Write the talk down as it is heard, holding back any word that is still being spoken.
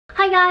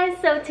Hi guys,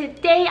 so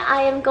today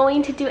I am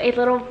going to do a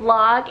little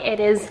vlog.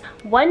 It is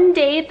one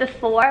day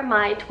before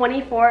my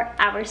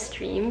 24-hour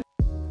stream.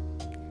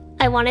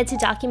 I wanted to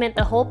document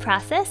the whole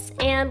process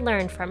and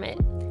learn from it.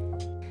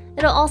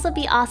 It'll also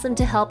be awesome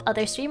to help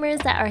other streamers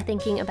that are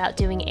thinking about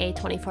doing a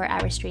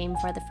 24-hour stream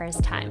for the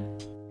first time.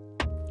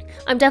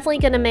 I'm definitely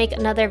going to make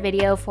another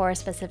video for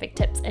specific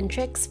tips and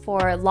tricks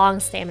for long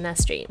stamina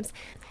streams.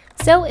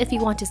 So if you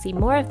want to see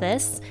more of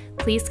this,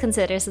 please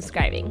consider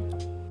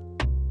subscribing.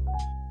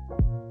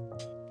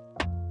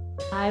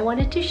 I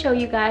wanted to show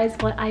you guys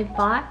what I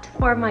bought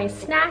for my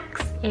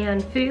snacks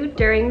and food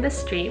during the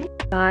stream.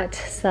 Got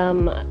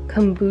some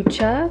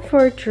kombucha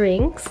for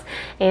drinks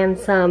and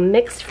some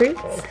mixed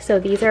fruits. So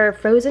these are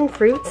frozen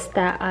fruits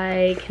that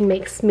I can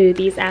make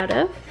smoothies out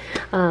of.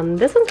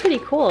 This one's pretty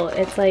cool.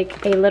 It's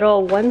like a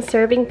little one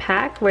serving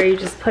pack where you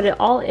just put it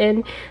all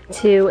in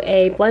to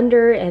a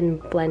blender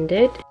and blend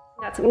it.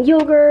 Got some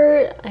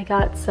yogurt, I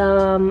got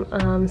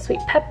some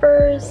sweet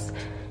peppers,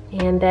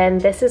 and then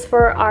this is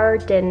for our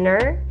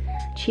dinner.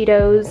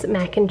 Cheetos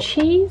mac and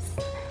cheese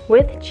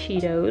with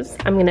Cheetos.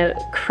 I'm gonna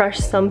crush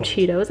some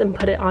Cheetos and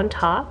put it on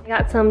top. I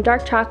got some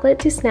dark chocolate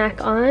to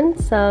snack on,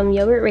 some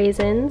yogurt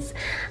raisins,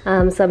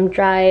 some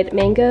dried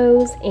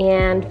mangoes,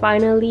 and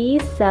finally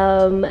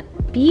some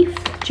beef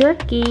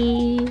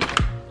jerky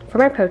for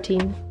my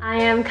protein. I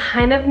am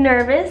kind of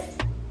nervous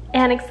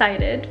and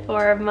excited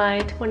for my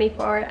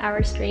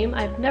 24-hour stream.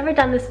 I've never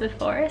done this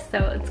before, so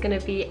it's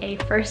gonna be a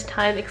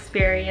first-time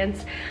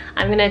experience.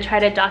 I'm gonna try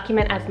to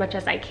document as much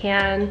as I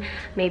can,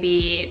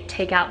 maybe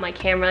take out my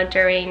camera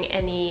during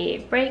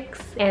any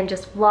breaks and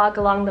just vlog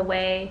along the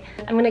way.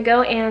 I'm gonna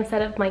go and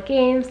set up my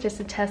games just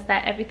to test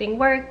that everything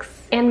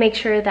works and make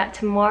sure that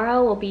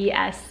tomorrow will be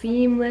as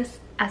seamless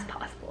as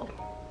possible.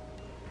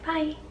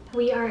 Bye.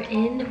 We are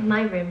in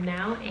my room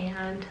now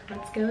and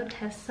let's go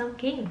test some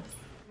games.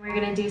 We're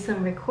gonna do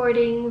some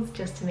recordings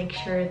just to make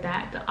sure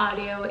that the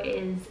audio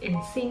is in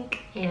sync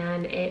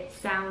and it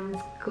sounds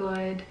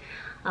good,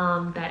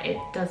 that it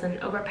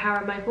doesn't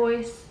overpower my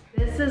voice.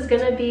 This is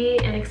gonna be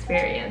an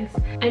experience.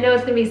 I know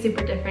it's gonna be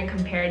super different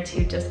compared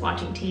to just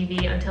watching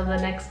TV until the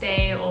next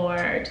day or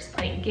just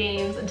playing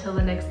games until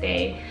the next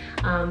day,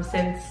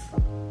 since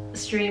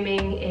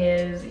streaming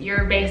is,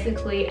 you're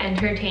basically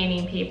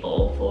entertaining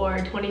people for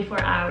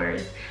 24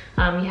 hours.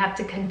 You have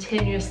to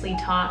continuously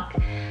talk.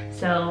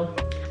 So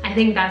I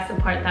think that's the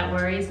part that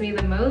worries me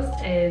the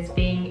most, is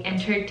being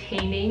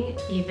entertaining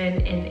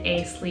even in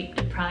a sleep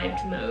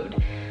deprived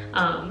mode.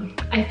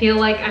 I feel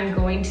like I'm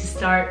going to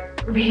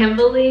start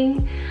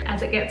rambling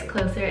as it gets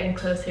closer and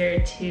closer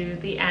to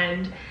the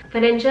end.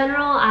 But in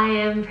general, I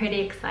am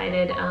pretty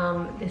excited.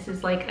 This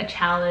is like a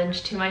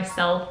challenge to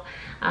myself,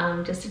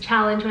 just to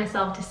challenge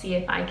myself to see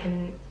if I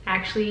can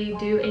actually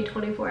do a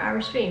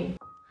 24-hour stream.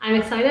 I'm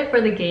excited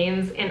for the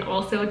games and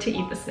also to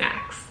eat the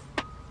snacks.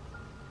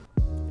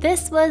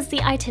 This was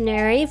the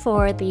itinerary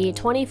for the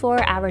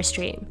 24-hour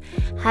stream.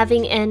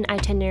 Having an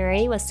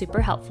itinerary was super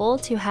helpful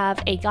to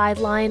have a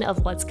guideline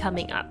of what's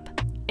coming up.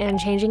 And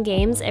changing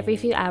games every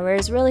few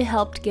hours really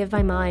helped give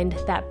my mind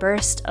that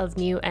burst of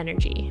new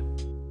energy.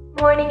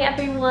 Good morning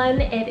everyone,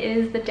 it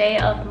is the day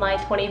of my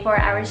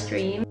 24-hour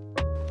stream.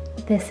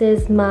 This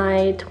is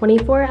my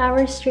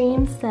 24-hour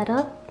stream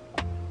setup.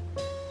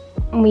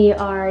 We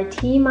are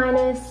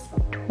T-minus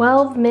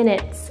 12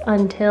 minutes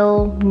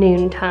until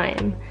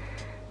noontime.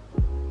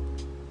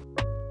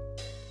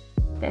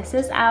 This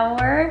is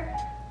hour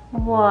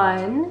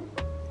 1.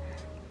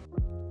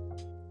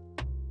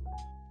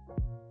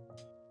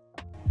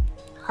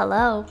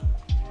 Hello.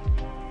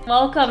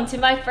 Welcome to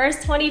my first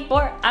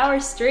 24-hour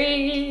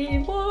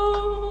stream.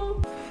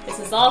 Whoa. This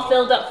is all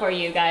filled up for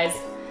you guys.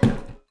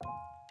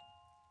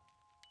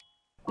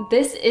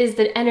 This is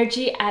the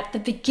energy at the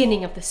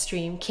beginning of the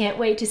stream. Can't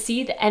wait to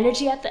see the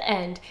energy at the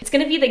end. It's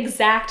gonna be the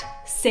exact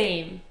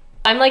same.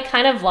 I'm like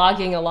kind of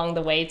vlogging along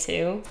the way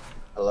too.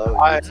 Hello,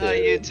 Hi,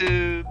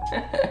 YouTube.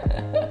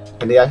 YouTube.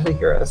 Can you actually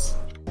hear us?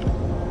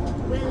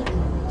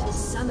 Welcome to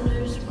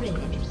Summoner's Rift.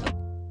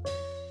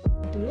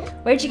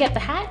 Where'd you get the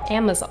hat?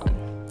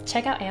 Amazon.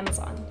 Check out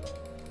Amazon.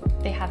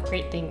 They have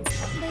great things.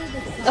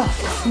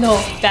 Oh, no.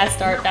 Bad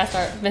start, bad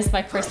start. Missed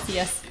my first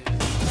CS.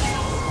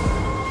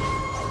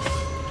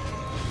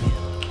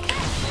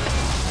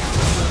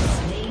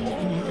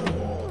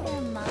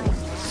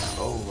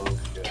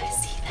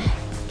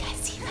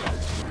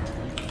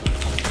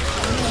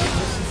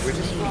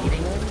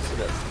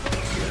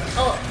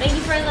 Oh, thank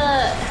you for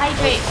the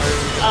hydrate.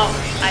 Oh,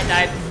 I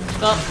died.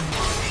 Oh.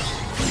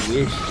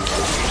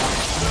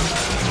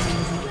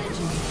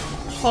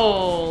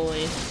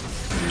 Holy. I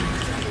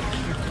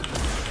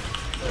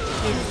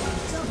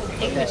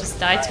think we just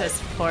died to a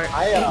support.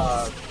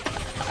 Oh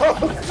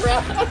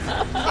crap!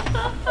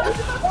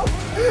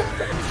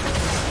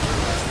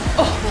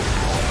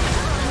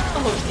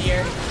 Oh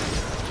dear.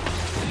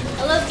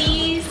 Hello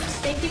bees.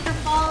 Thank you for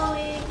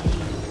following.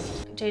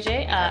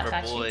 JJ,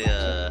 got boy,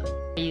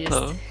 you.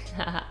 hello.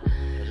 Hello.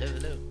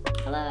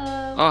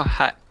 Hello. Oh,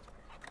 hi.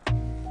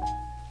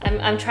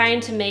 I'm trying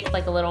to make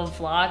like a little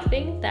vlog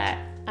thing that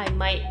I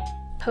might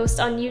post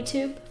on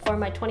YouTube for for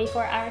my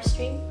 24-hour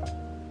stream.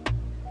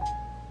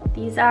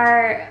 These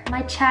are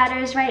my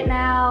chatters right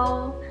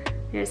now.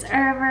 There's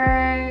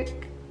Urberg,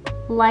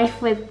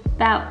 Life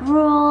Without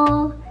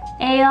Rule,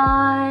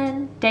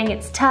 Aeon, Dang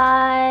It's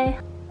Ty.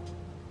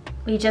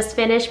 We just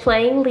finished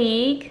playing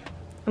League.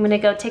 I'm gonna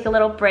go take a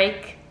little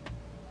break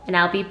and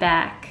I'll be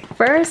back.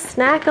 First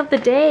snack of the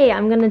day,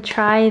 I'm gonna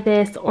try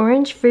this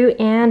orange fruit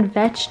and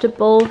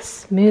vegetable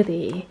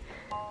smoothie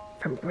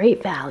from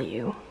Great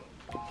Value.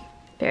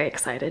 Very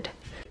excited.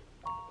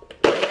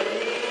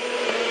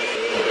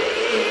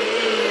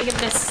 I'm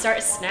gonna start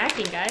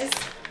snacking, guys.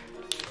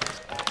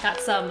 Got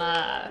some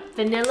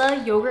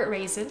vanilla yogurt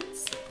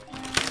raisins.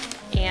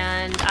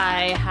 And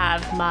I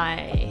have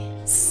my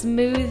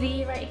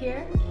smoothie right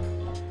here.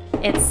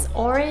 It's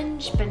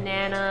orange,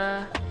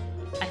 banana,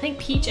 I think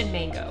peach and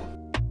mango.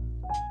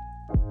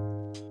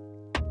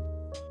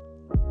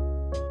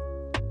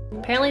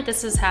 Apparently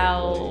this is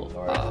how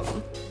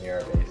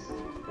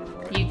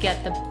you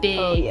get the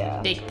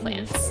big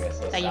plants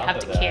that you have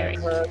to carry.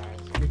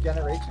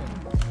 Regeneration.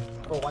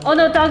 Oh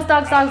no, dogs. Oh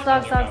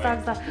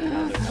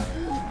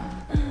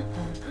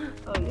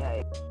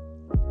yeah.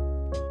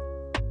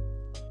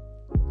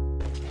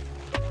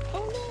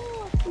 Oh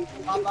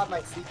no!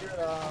 My secret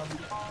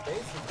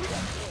base.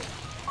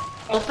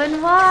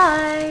 Open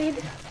wide.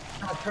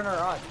 Turn her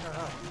on.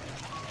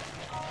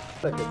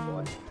 That's a good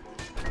boy.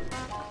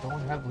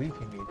 Don't have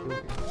leafy meat, do we?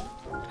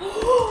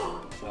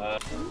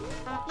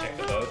 Check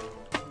the boat.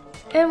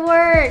 It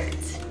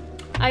worked.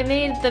 I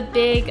made the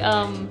big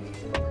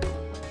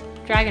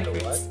dragon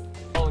fruits.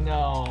 Oh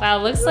no. Wow,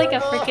 looks like a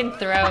freaking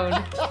throne.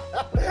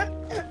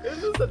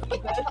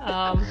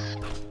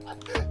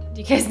 Do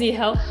you guys need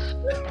help?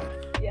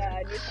 Yeah,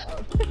 I need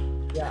help.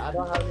 Yeah, I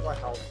don't have any more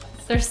help.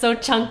 They're so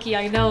chunky,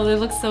 I know, they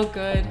look so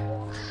good.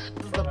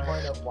 This is the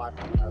point of why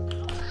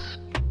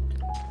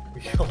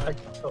we collect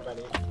so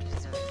many.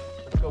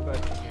 Let's go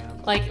back to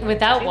camp. Like,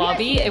 without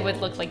Wabi, it would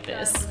look like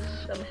this.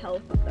 Some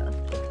health stuff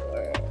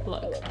before.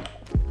 Look.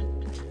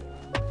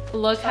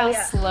 Look how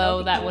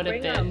slow that would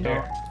have been.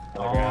 There.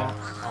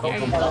 There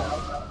you go.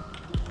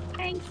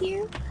 Thank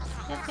you.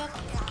 Yep. I'm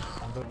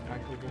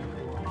actually gonna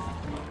do one.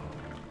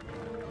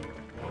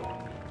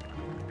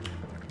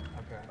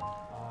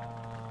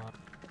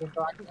 Okay. So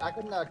I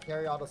can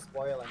carry all the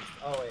spoilings.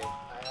 Oh wait.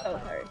 Oh,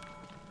 sorry.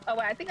 Oh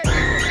wait, I think I.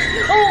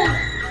 Oh!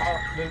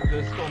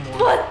 There's still more.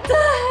 What the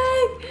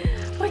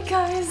heck? Wait,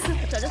 guys. So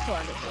just hold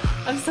on.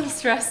 I'm so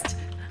stressed.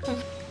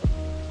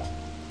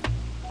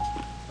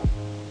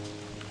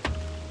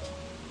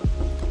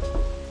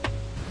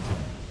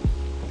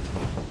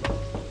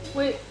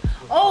 Wait.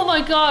 Oh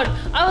my god.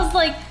 I was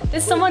like,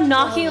 is someone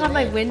knocking on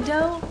my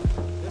window?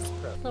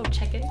 Little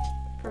check-in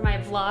for my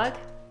vlog.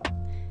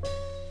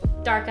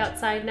 Dark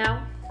outside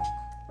now.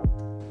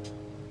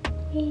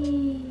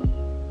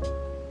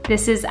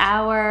 This is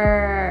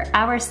hour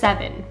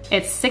 7.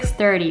 It's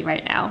 6:30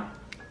 right now.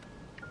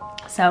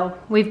 So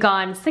we've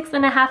gone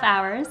 6.5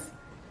 hours.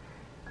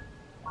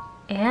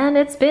 And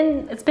it's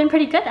been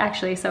pretty good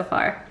actually so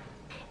far.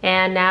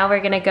 And now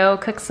we're gonna go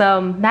cook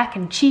some mac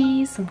and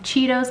cheese, some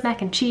Cheetos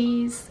mac and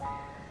cheese.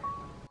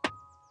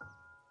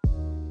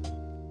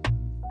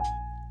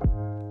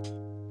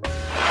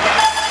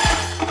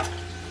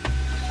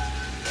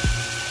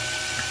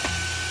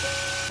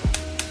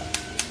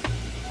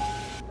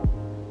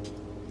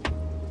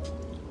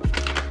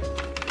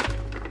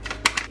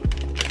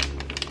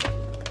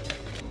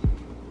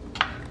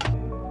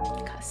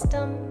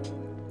 Custom.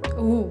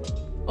 Ooh,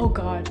 oh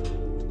god.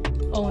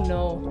 Oh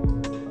no.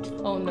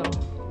 Oh no.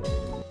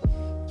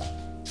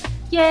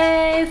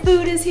 Yay,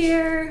 food is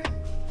here.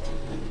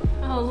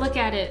 Oh, look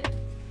at it.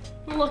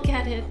 Look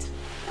at it.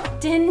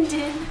 Din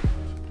din.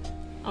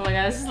 Oh my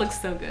god, this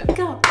looks so good.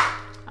 Go.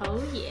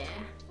 Oh yeah.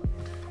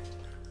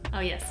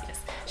 Oh yes.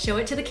 Show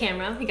it to the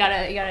camera. You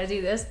gotta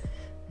do this.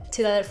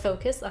 To the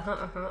focus.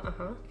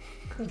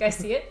 You guys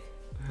see it?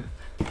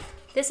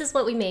 This is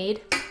what we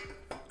made.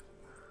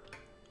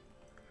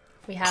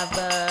 We have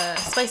the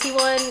spicy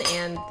one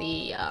and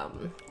the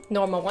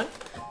normal one.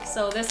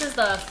 So this is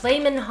the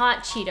Flamin'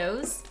 Hot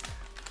Cheetos.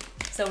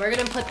 So we're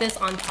gonna put this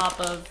on top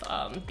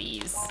of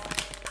these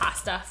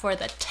pasta for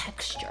the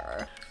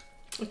texture.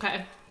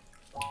 Okay,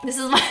 this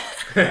is my...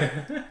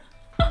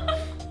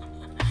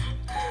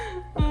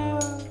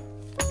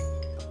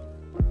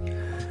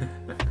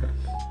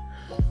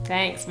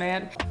 Thanks,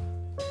 man.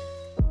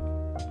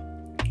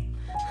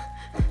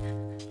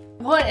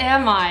 What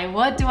am I?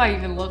 What do I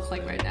even look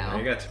like right now?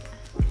 I got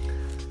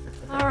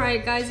All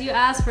right, guys, you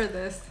asked for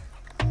this.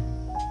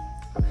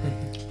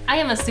 I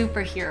am a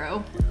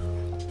superhero.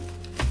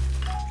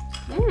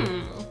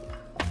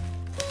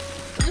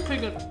 This is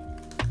pretty good.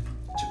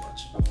 too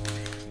much.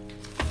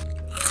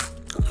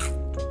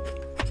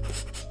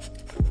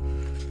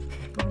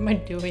 What am I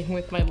doing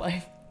with my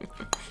life?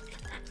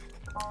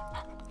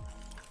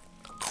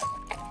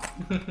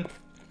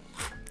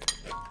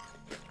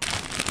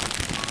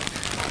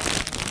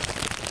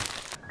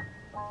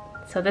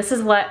 So this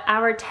is what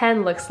hour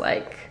 10 looks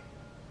like.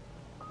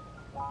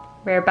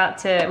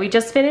 We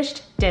just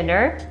finished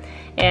dinner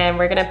and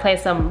we're gonna play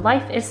some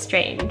Life is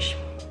Strange.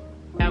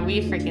 Yeah,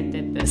 we freaking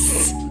did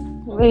this.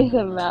 Made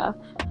a map.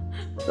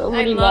 So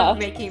many I love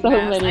maps. making so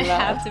maps. many I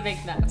maps. have to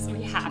make maps.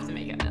 We have to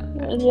make a map.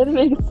 And you have to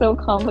make it so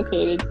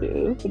complicated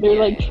too. There are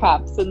like Yeah.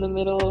 traps in the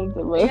middle of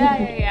the road.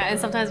 Yeah. And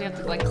sometimes we have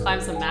to like climb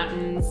some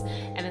mountains,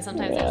 and then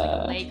sometimes there's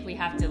like a lake. We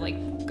have to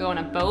like go on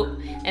a boat,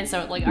 and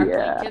so like our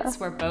blankets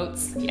were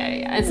boats. Yeah.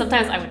 And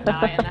sometimes I would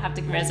die, and I have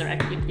to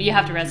resurrect you. You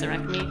have to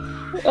resurrect me.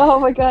 Oh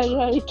my god,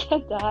 yeah, you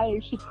can't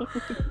die.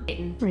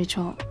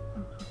 Rachel,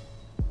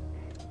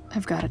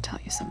 I've got to tell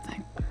you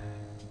something.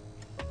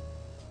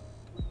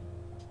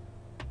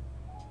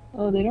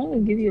 Oh, they don't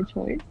even give you a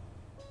choice?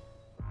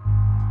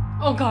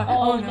 Oh god.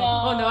 Oh, Oh no. no.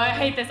 Oh no. I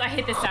hate this. I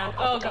hate this sound.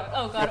 Oh god.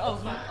 Oh god. Oh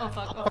fuck. Oh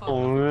fuck. Oh fuck.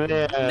 Oh man.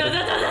 No.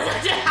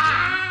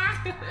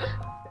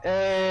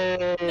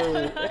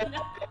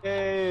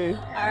 Hey.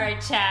 All right,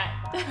 chat.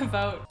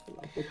 Vote.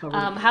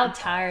 How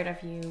tired are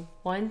you?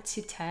 1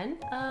 to 10?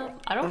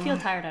 I don't feel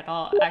tired at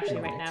all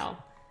actually right now.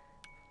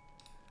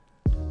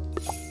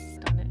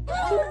 Done it.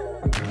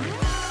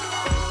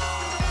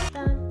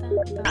 Dun,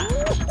 dun, dun.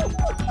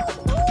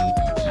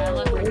 I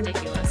look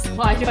ridiculous.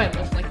 Why do I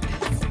look like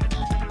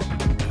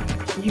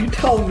this? You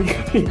tell me.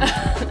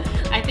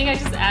 I think I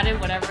just added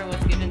whatever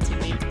was given to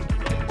me.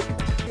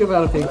 Think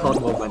about a thing called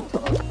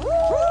momentum.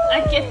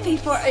 I get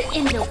people are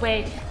in the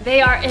way. They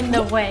are in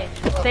the way.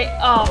 They.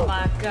 Oh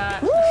my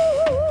god.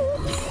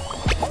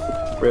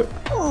 Rip.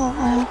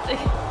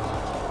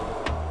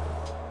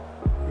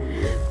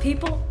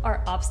 People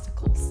are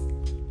obstacles.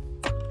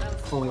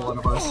 Only one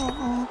of us.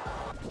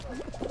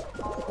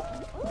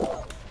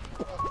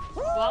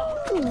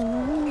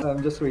 Well,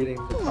 I'm just reading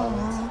the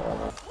comments.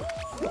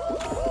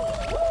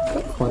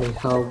 Funny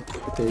how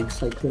big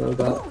Cyclone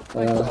got.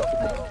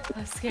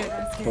 I'm scared.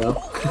 I'm scared.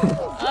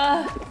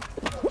 Well.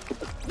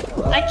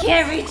 I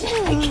can't reach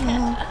it.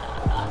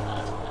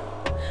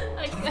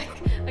 I can't.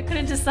 I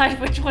couldn't decide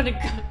which one to go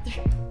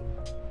through.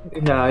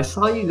 Yeah, I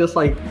saw you just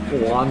like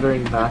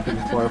wandering back and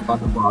forth on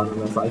the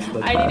bottom as I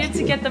slid I past needed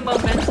to you. get the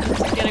momentum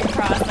to get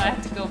across, so I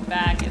had to go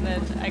back, and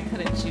then I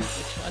couldn't choose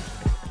which one.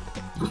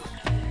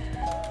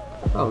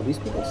 Oh, these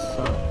people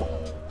suck.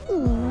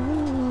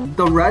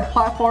 The red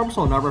platforms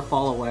will never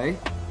fall away,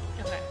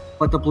 Okay.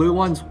 but the blue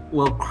ones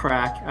will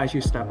crack as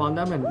you step on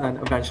them and then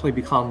eventually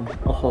become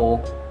a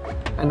hole.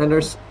 And then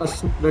there's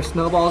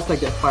snowballs that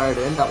get fired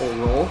in that will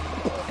roll,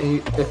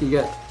 and if you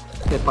get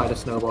hit by the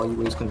snowball, you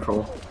lose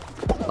control,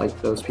 like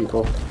those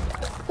people.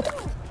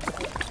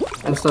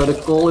 And so the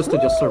goal is to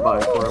just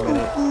survive for a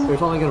minute.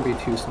 There's only going to be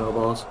 2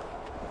 snowballs.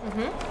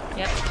 Mm-hmm.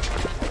 Yep.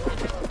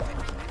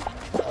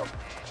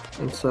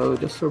 And so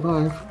just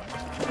survive.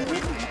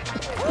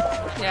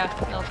 Yeah,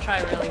 I'll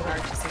try really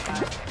hard to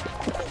survive.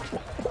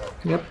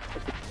 Yep.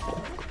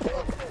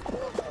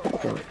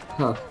 Okay.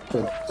 Huh,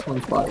 good.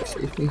 Someone's body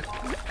saved me.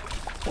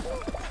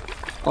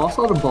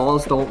 Also, the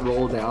balls don't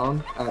roll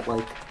down at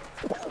like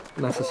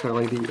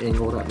necessarily the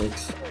angle that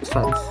makes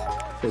sense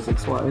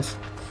physics-wise.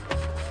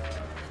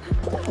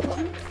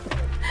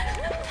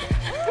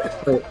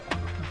 Wait,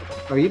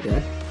 are you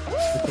dead? I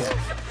can't.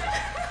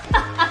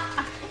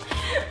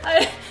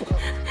 I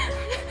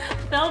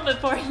fell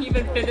before he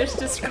even finished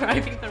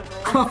describing the role.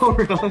 Oh,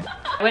 really?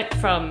 I went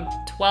from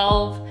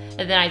 12,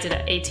 and then I did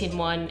an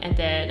 18-1, and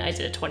then I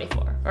did a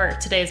 24. Or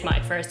today's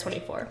my first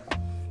 24.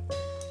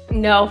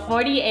 No,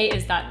 48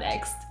 is not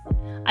next.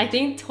 I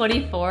think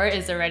 24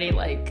 is already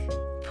like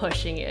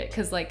pushing it,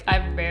 because like I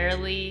don't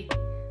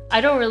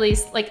really,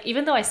 like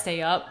even though I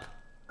stay up,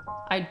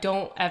 I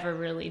don't ever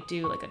really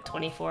do like a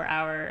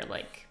 24-hour,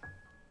 like,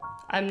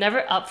 I'm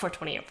never up for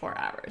 24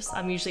 hours.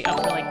 I'm usually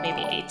up for like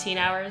maybe 18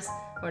 hours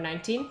or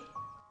 19.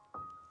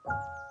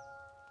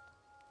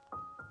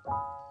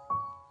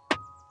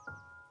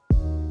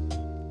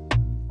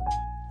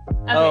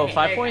 Oh, Okay,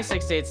 there you go.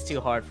 5.68 is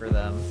too hard for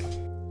them.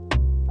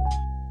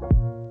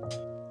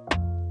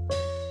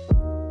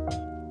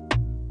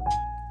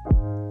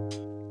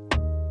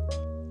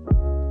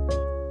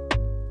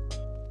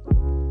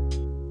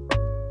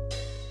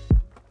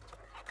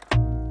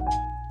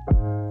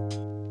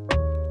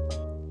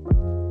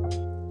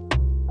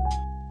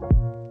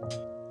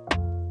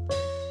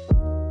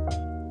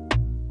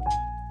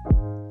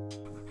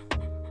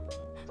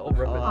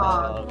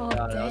 Oh,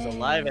 God, I was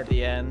alive at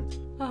the end.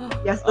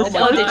 Yes, Oh the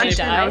my Oh, did God, you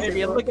die? if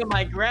you look at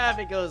my graph,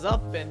 it goes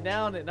up and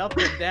down and up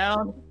and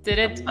down.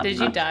 Did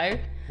you die?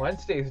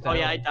 Wednesday's down. Oh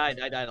yeah, I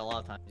died a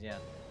lot of times, yeah.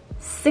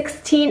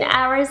 16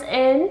 hours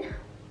in.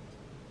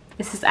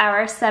 This is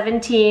hour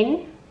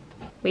 17.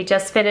 We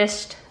just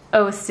finished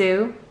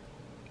Osu.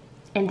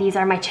 And these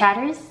are my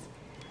chatters.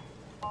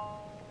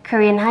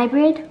 Korean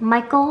Hybrid,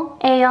 Michael,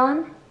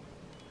 Aeon,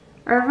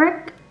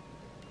 Urvik.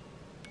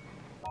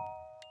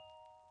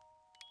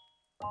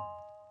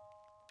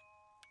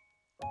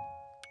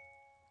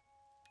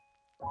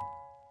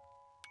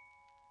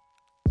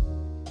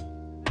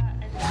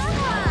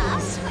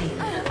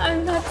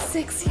 I'm not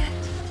 6 yet.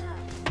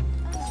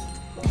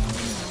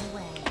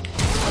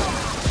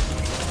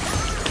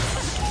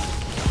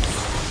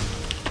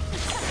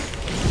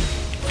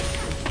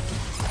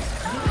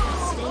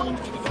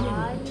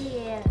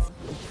 Oh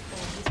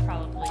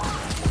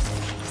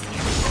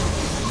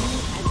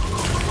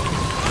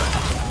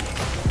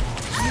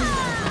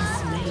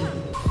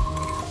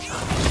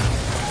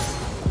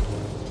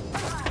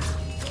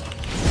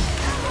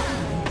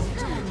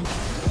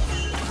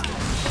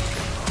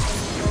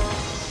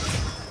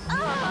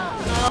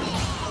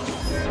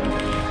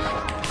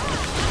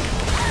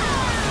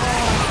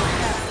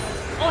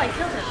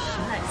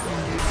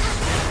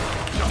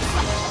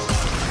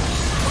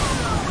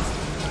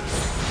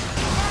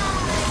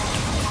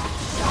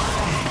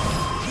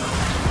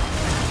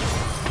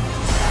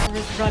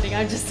running.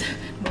 I'm just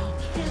no.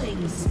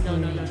 No,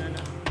 no, no, no,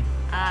 no.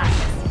 Ah,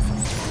 yes, yes,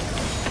 yes.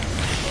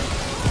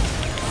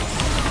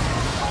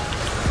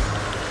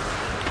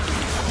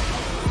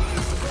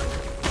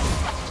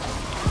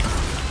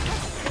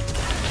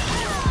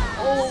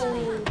 Oh,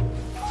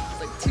 it's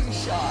like 2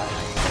 shots.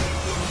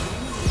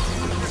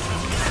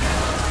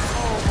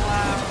 Oh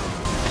wow.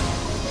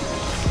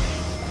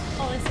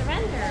 Oh, it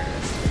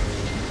surrenders.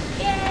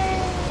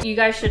 Yay! You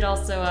guys should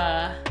also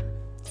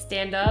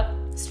stand up,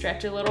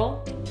 stretch a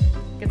little,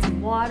 get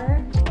some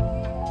water,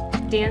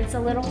 dance a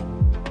little,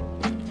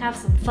 have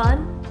some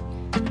fun,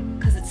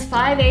 because it's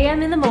 5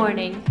 a.m. in the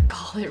morning.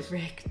 Call it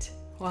rigged.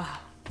 Wow.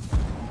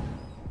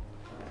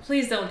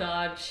 Please don't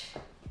dodge.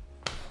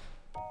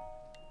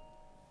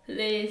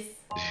 Please.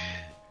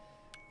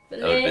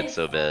 That would have been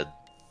so bad.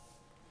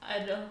 I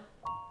know.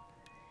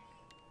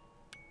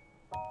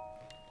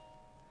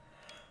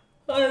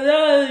 Oh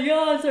no, the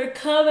yawns are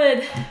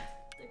coming.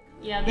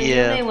 Yeah, the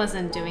anime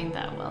wasn't doing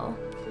that well.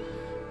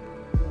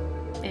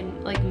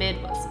 And like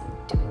mid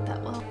wasn't doing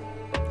that well.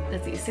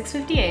 Let's see,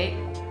 6:58.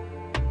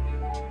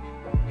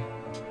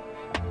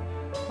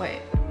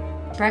 Wait,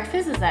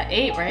 breakfast is at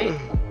 8, right?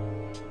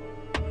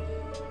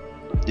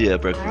 Yeah,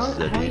 breakfast is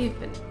at 8.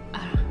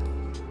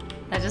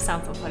 That just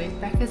sounds so funny.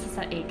 Breakfast is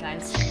at 8,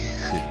 guys.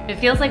 It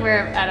feels like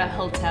we're at a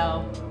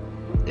hotel.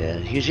 Yeah,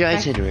 here's your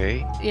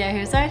itinerary. Yeah,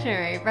 here's our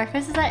itinerary.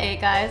 Breakfast is at 8,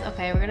 guys.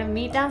 Okay, we're gonna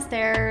meet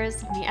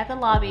downstairs, meet at the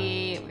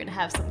lobby. We're gonna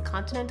have some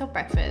continental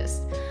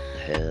breakfast.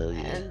 Hell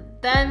yeah. And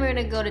then we're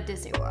gonna go to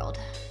Disney World.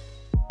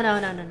 No,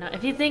 no, no, no.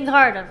 If you think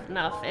hard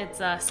enough, it's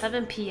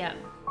 7 p.m.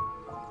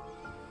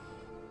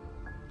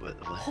 What?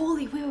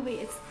 Holy,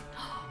 wait. It's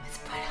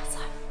bright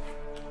outside.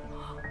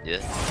 Yeah.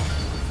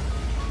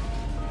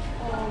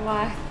 Oh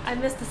my, I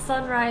missed the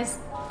sunrise.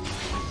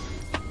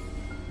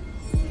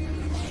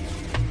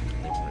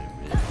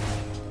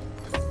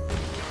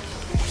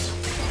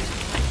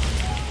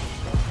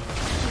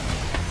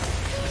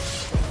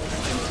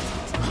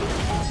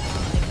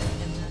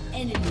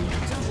 Enemy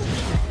double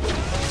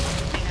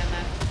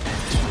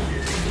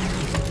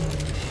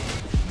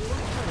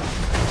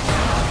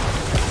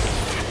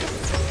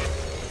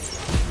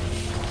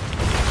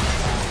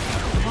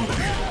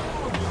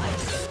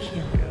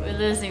We're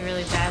losing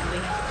really badly.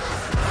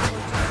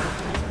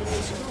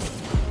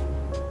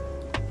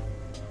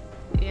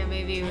 Yeah,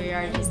 maybe we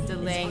are just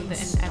delaying the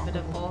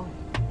inevitable.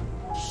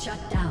 shut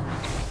down.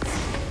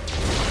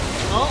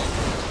 Oh,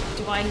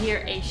 do I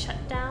hear a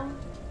shutdown?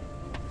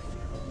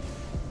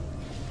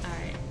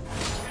 Alright.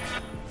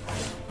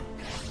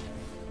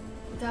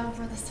 Down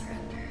for the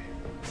surrender.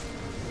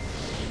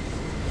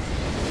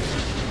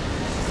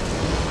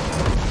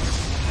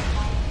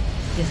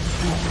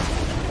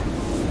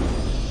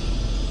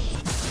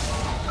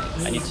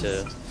 I need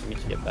to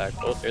get back.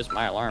 Oh, there's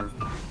my alarm.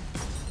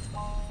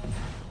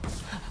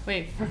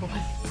 Wait, for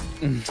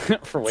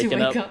what? For waking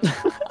to wake up.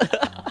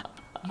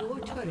 Your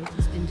turret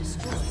has been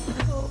destroyed.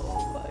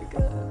 Oh my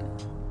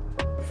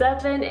god.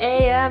 7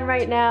 a.m.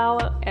 right now,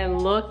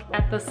 and look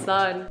at the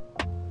sun.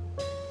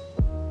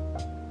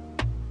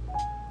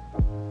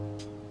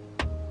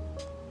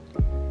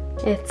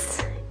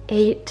 It's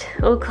 8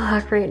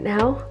 o'clock right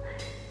now,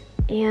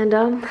 and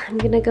I'm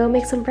gonna go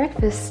make some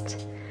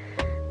breakfast.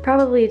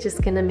 Probably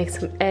just gonna make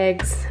some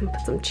eggs and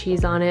put some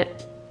cheese on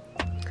it.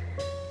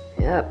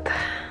 Yep.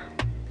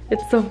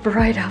 It's so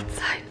bright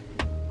outside.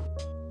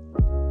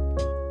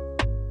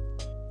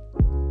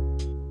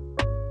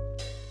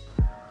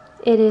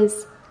 It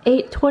is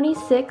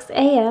 8:26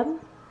 a.m.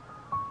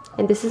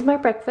 and this is my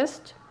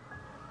breakfast.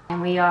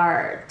 And we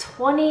are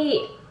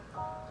 20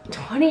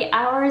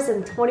 hours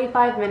and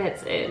 25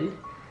 minutes in.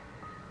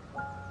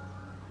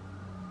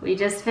 We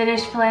just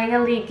finished playing a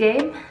league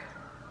game.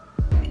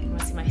 You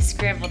wanna see my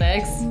scrambled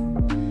eggs?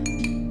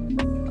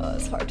 Oh,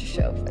 it's hard to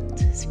show, but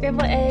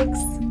scrambled eggs.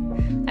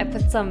 I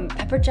put some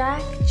pepper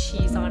jack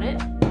cheese on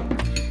it,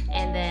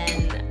 and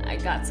then I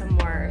got some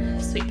more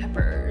sweet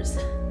peppers.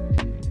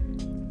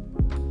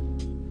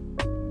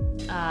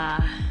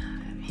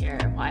 I'm here.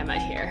 Why am I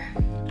here?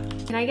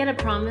 Can I get a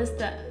promise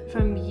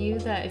from you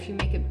that if you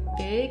make it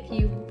big,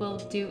 you will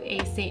do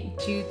a St.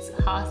 Jude's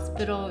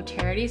Hospital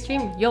charity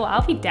stream? Yo,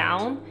 I'll be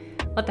down.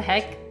 What the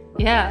heck?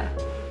 Yeah.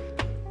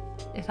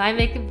 If I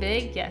make it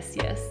big, yes.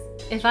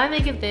 If I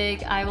make it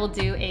big, I will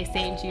do a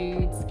St.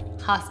 Jude's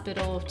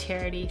Hospital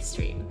charity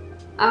stream.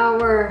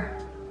 Hour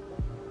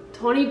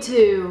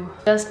 22.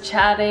 Just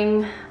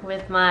chatting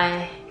with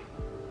my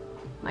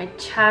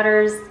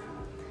chatters.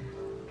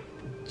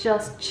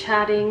 Just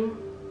chatting.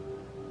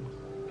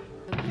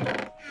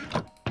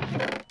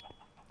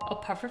 Oh,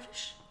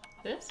 pufferfish?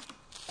 This?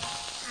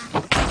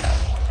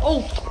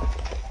 Oh!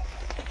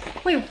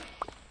 Wait.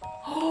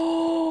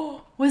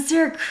 Oh! Was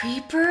there a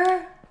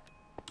creeper?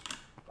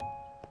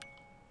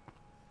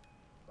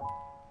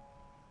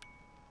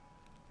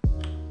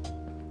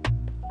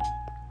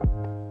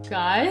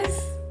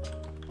 Guys?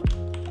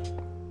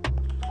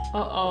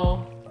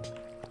 Uh-oh.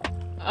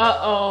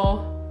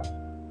 Uh-oh.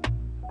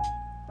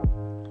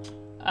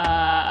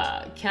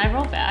 Can I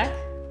roll back?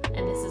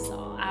 And this is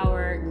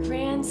our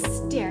grand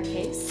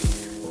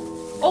staircase.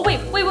 Oh wait,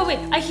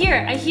 I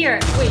hear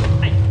it.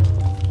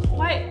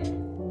 Why?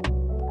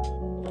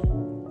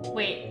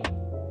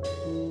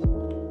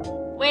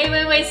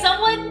 Wait,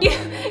 someone, you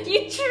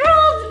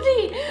trolled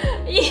me!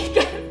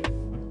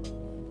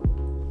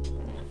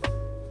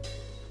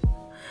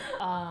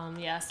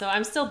 Yeah, so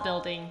I'm still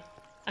building.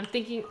 I'm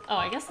thinking, oh,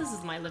 I guess this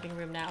is my living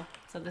room now.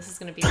 So this is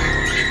gonna be,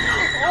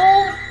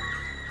 oh!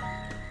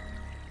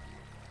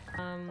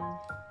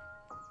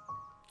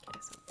 Okay,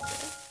 so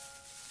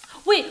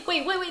wait,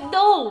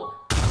 no!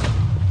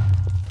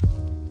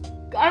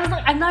 I was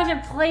like, I'm not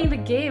even playing the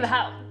game.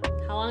 How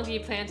long do you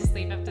plan to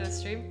sleep after the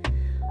stream?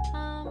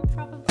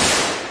 Probably.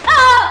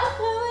 Ah!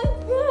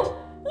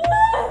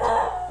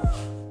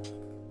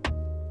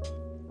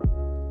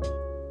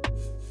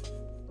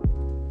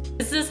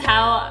 This is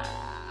how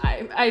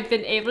I've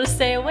been able to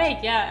stay awake.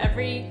 Yeah,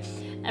 every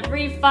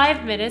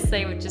 5 minutes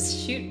they would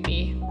just shoot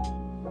me.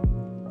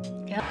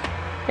 Yeah.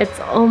 It's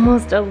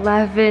almost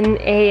 11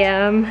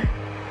 a.m.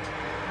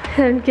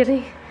 I'm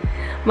kidding.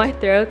 My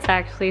throat's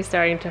actually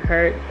starting to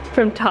hurt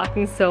from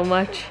talking so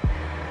much.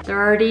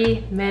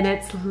 30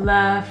 minutes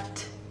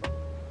left.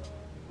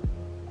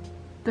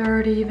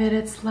 30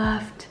 minutes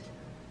left.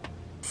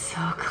 So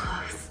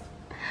close.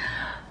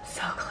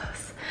 So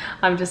close.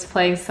 I'm just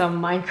playing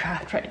some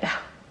Minecraft right now.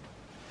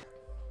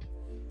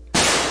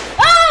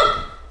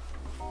 Oh!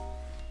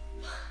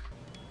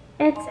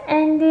 It's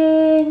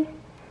ending.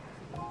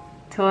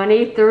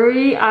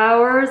 23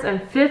 hours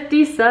and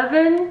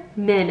 57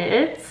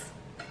 minutes.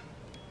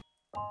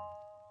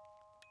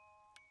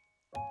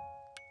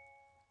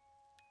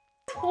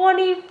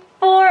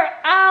 $24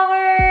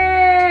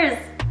 hours!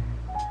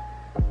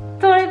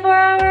 24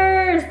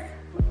 hours!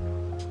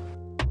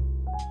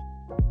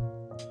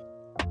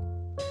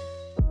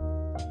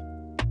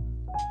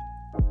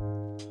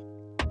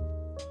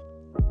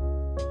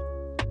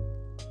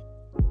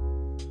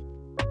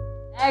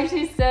 It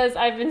actually says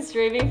I've been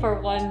streaming for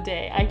 1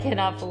 day. I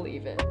cannot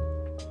believe it.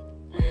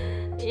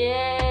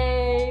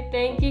 Yay!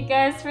 Thank you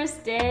guys for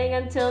staying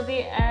until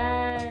the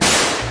end.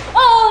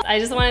 Oh! I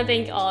just want to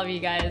thank all of you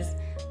guys.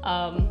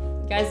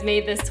 You guys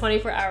made this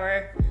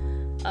 24-hour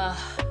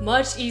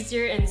much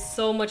easier and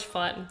so much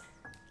fun.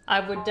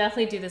 I would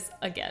definitely do this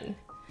again.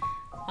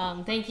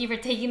 Thank you for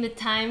taking the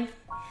time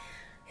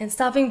and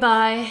stopping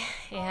by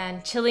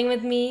and chilling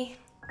with me.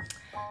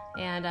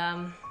 And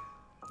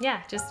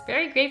yeah, just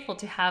very grateful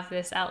to have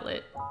this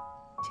outlet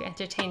to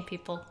entertain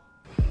people.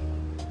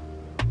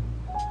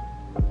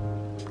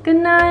 Good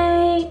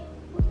night.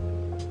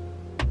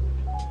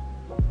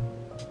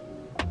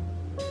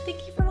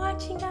 Thank you for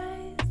watching, guys.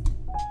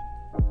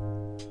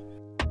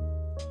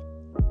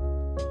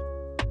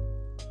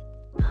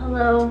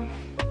 Hello.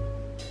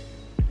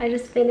 I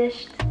just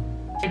finished.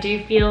 I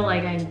do feel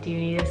like I do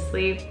need to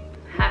sleep.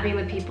 Having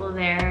the people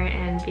there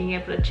and being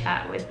able to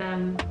chat with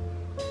them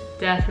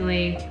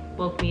definitely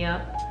woke me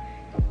up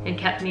and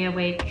kept me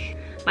awake.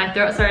 My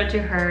throat started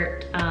to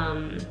hurt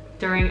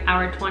during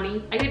hour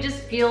 20. I could just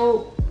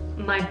feel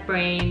my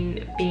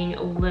brain being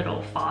a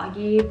little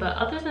foggy, but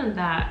other than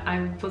that, I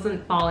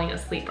wasn't falling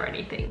asleep or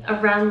anything.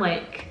 Around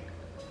like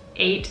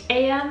 8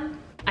 a.m.,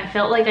 I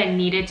felt like I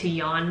needed to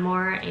yawn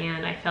more,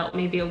 and I felt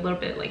maybe a little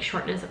bit like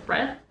shortness of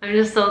breath. I'm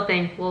just so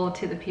thankful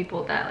to the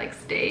people that like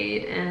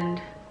stayed and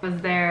was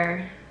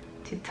there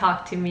to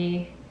talk to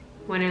me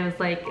when it was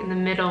like in the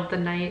middle of the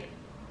night.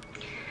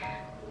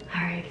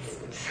 All right,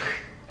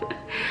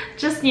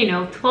 just, you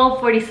know,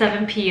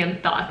 12:47 p.m.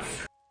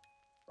 thoughts.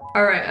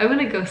 All right, I'm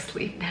gonna go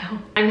sleep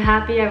now. I'm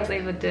happy I was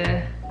able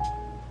to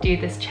do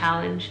this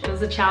challenge. It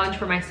was a challenge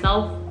for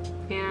myself,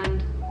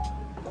 and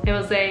it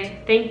was a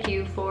thank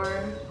you for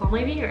all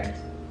my viewers.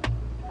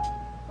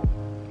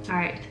 All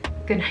right,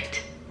 good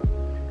night.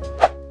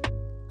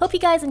 Hope you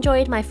guys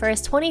enjoyed my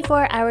first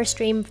 24-hour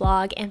stream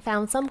vlog and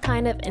found some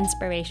kind of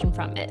inspiration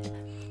from it.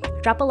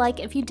 Drop a like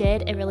if you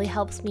did, it really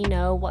helps me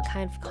know what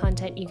kind of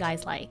content you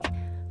guys like.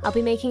 I'll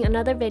be making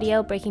another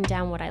video breaking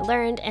down what I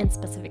learned and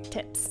specific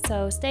tips,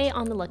 so stay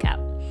on the lookout.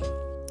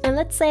 And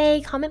let's say,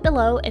 comment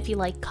below if you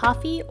like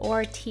coffee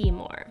or tea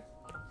more,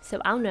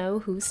 so I'll know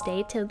who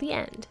stayed till the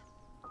end.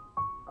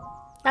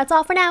 That's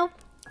all for now.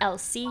 I'll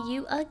see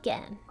you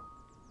again.